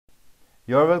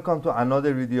You are welcome to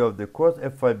another video of the course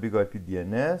F5 BIG-IP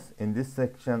DNS. In this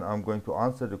section, I'm going to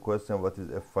answer the question, what is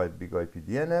F5 BIG-IP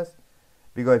DNS?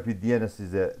 BIG-IP DNS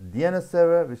is a DNS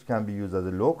server which can be used as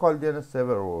a local DNS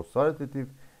server or authoritative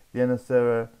DNS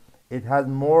server. It has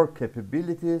more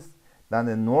capabilities than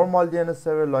a normal DNS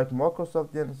server like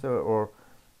Microsoft DNS server or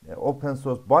open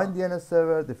source Bind DNS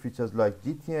server. The features like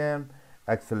GTM,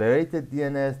 accelerated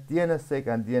DNS, DNSSEC,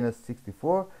 and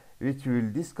DNS64, which we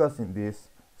will discuss in this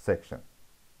section.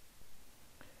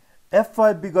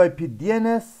 F5 BIG-IP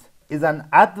DNS is an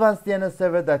advanced DNS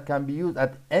server that can be used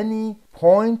at any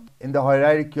point in the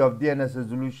hierarchy of DNS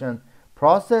resolution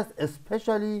process,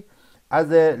 especially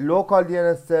as a local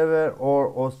DNS server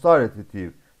or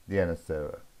authoritative DNS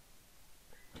server.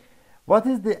 What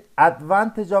is the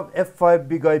advantage of F5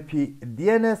 BIG-IP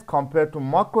DNS compared to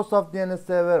Microsoft DNS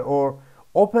server or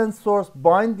open source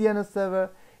Bind DNS server?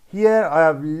 Here I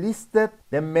have listed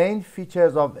the main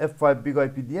features of F5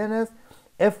 BIG-IP DNS.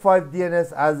 F5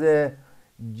 DNS as a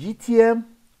GTM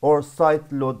or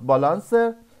site load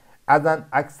balancer, as an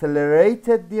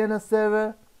accelerated DNS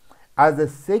server, as a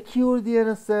secure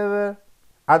DNS server,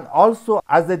 and also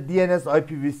as a DNS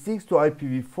IPv6 to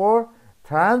IPv4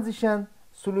 transition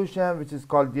solution, which is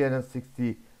called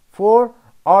DNS64,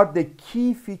 are the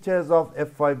key features of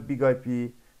F5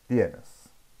 BIG-IP DNS.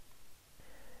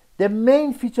 The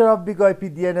main feature of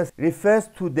BIG-IP DNS refers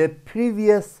to the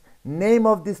previous name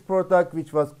of this product,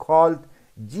 which was called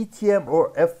GTM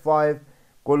or F5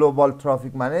 Global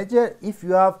Traffic Manager. If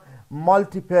you have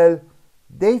multiple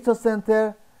data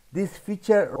center, this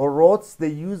feature routes the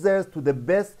users to the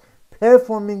best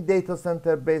performing data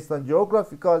center based on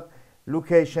geographical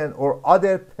location or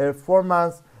other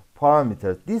performance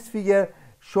parameters. This figure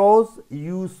shows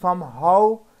you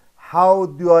somehow how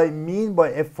do I mean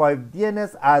by F5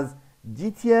 DNS as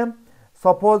GTM.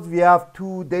 Suppose we have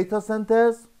two data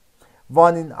centers,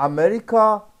 one in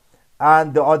America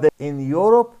and the other in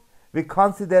Europe. We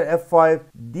consider F5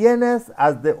 DNS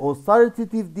as the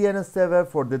authoritative DNS server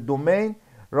for the domain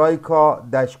roika-co.com.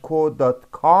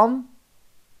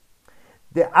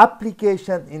 The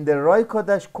application in the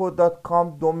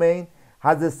roika-co.com domain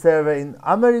has a server in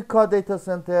America data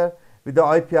center with the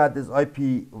IP address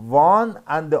IP1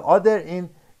 and the other in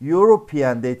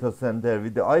European data center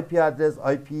with the IP address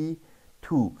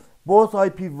IP2. Both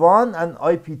IP1 and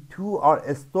IP2 are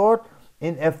stored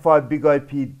in F5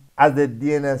 BIG-IP as a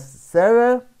DNS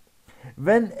server.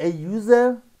 When a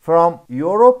user from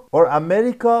Europe or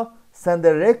America sends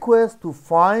a request to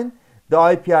find the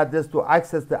IP address to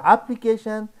access the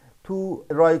application to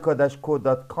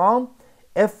roika-co.com,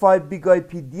 F5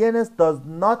 BIG-IP DNS does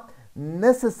not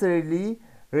necessarily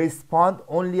respond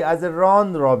only as a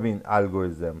round-robin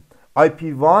algorithm.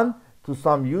 IP1 to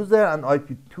some user and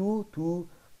IP2 to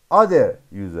other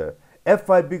user.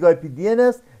 F5 BIG-IP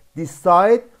DNS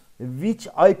decide which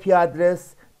IP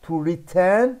address to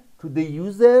return to the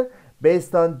user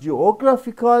based on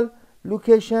geographical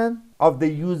location of the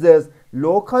user's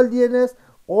local DNS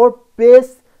or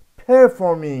best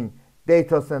performing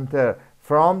data center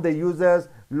from the user's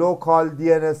local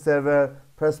DNS server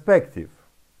perspective.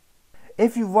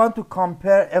 If you want to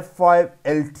compare F5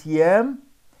 LTM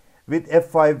with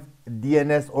F5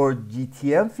 DNS or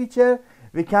GTM feature,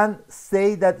 we can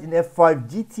say that in F5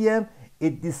 GTM,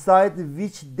 it decides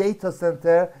which data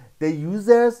center the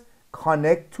users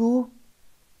connect to,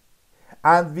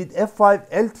 and with F5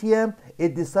 LTM,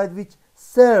 it decides which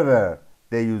server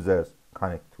the users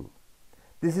connect to.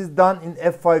 This is done in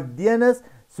F5 DNS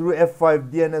through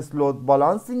F5 DNS load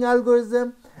balancing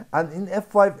algorithm, and in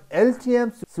F5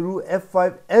 LTM through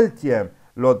F5 LTM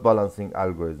load balancing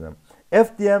algorithm.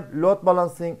 FDM load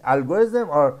balancing algorithm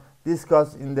are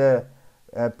discussed in the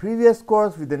previous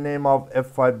course with the name of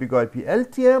F5 BIG-IP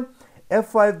LTM.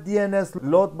 F5 DNS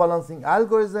load balancing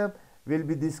algorithm will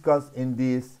be discussed in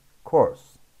this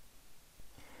course.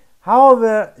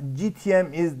 However,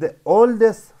 GTM is the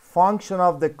oldest function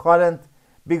of the current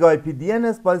BIG-IP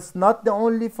DNS, but it's not the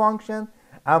only function,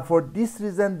 and for this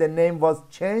reason the name was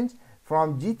changed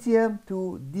from GTM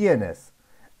to DNS.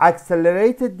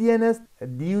 Accelerated DNS,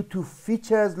 due to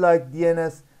features like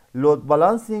DNS load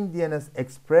balancing, DNS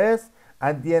Express,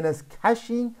 and DNS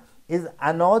caching, is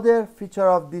another feature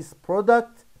of this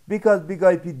product. Because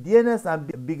BIG-IP DNS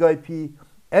and BIG-IP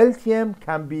LTM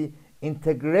can be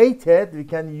integrated, we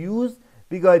can use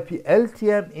BIG-IP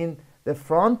LTM in the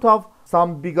front of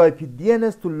some BIG-IP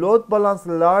DNS to load balance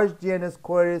large DNS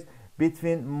queries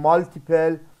between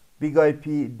multiple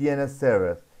BIG-IP DNS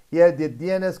servers. Here the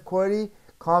DNS query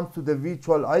comes to the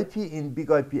virtual IP in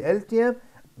BIG-IP LTM.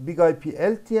 BIG-IP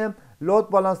LTM load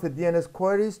balance the DNS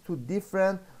queries to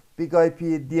different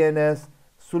BIG-IP DNS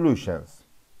solutions.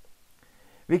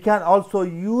 We can also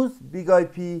use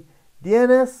BIG-IP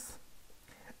DNS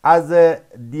as a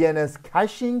DNS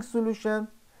caching solution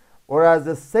or as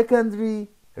a secondary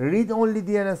read-only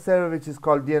DNS server, which is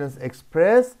called DNS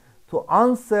Express, to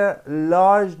answer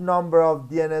large number of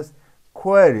DNS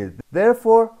queries,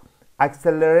 therefore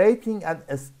accelerating and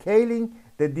scaling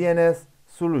the DNS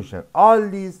solution. All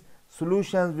these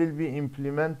solutions will be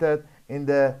implemented in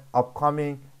the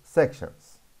upcoming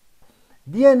sections.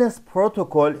 DNS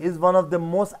protocol is one of the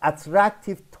most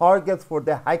attractive targets for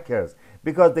the hackers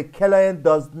because the client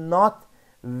does not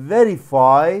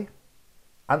verify,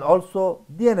 and also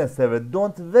DNS server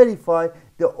don't verify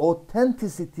the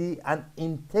authenticity and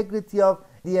integrity of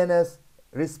DNS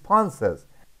responses.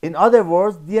 In other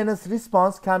words, DNS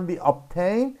response can be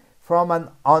obtained from an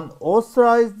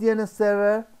unauthorized DNS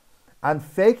server and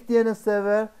fake DNS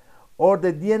server, or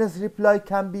the DNS reply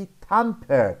can be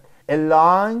tampered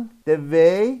along the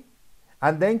way,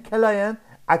 and then client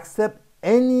accept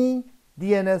any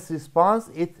DNS response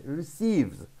it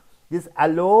receives. This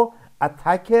allows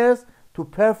attackers to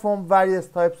perform various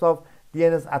types of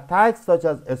DNS attacks such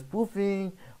as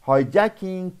spoofing,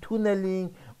 hijacking,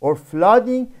 tunneling, or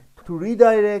flooding to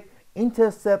redirect,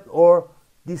 intercept, or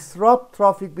disrupt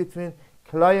traffic between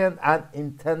client and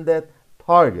intended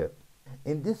target.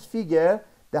 In this figure,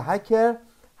 the hacker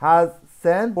has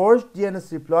sent forged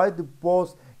DNS reply to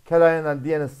both client and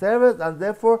DNS servers, and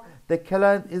therefore the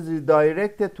client is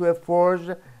redirected to a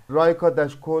forged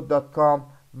roico-code.com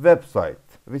website,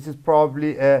 which is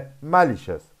probably a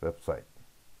malicious website.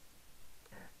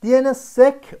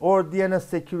 DNSSEC, or DNS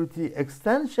Security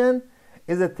Extension,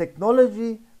 is a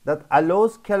technology that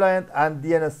allows client and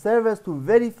DNS servers to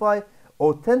verify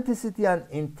authenticity and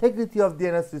integrity of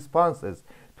DNS responses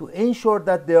to ensure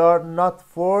that they are not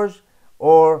forged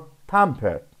or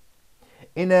tampered.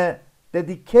 In a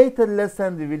dedicated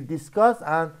lesson, we will discuss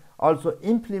and also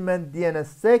implement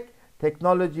DNSSEC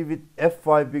technology with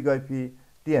F5 BIG-IP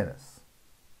DNS.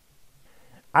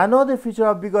 Another feature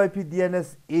of BIG-IP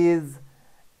DNS is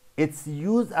its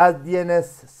use as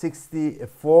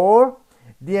DNS64.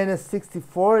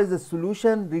 DNS64 is a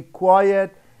solution required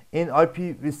in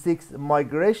IPv6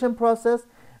 migration process.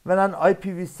 When an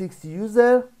IPv6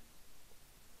 user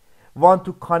wants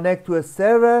to connect to a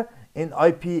server in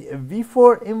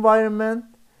IPv4 environment,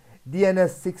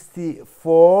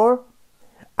 DNS64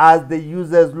 as the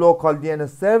user's local DNS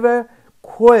server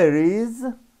queries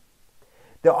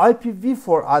the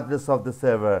IPv4 address of the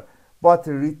server but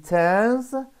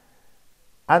returns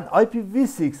an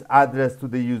IPv6 address to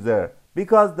the user,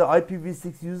 because the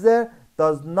IPv6 user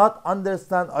does not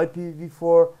understand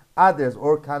IPv4 address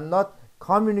or cannot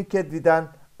communicate with an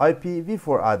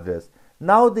IPv4 address.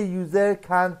 Now the user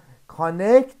can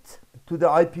connect to the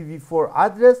IPv4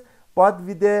 address but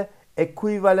with the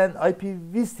equivalent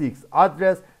IPv6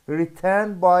 address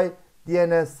returned by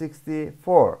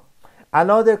DNS64.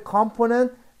 Another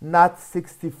component,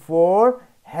 NAT64,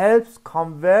 helps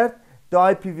convert the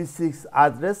IPv6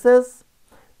 addresses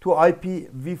to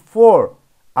IPv4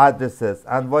 addresses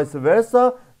and vice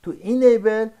versa to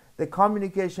enable the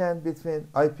communication between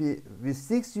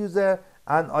IPv6 user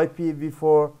and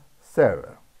IPv4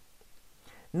 server.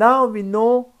 Now we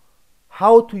know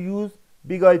how to use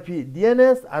BIG-IP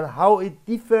DNS and how it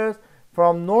differs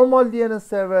from normal DNS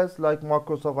servers like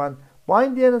Microsoft and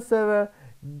Bind DNS server.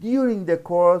 During the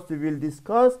course, we will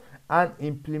discuss and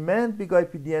implement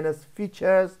BIG-IP DNS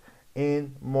features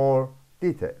in more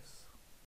detail.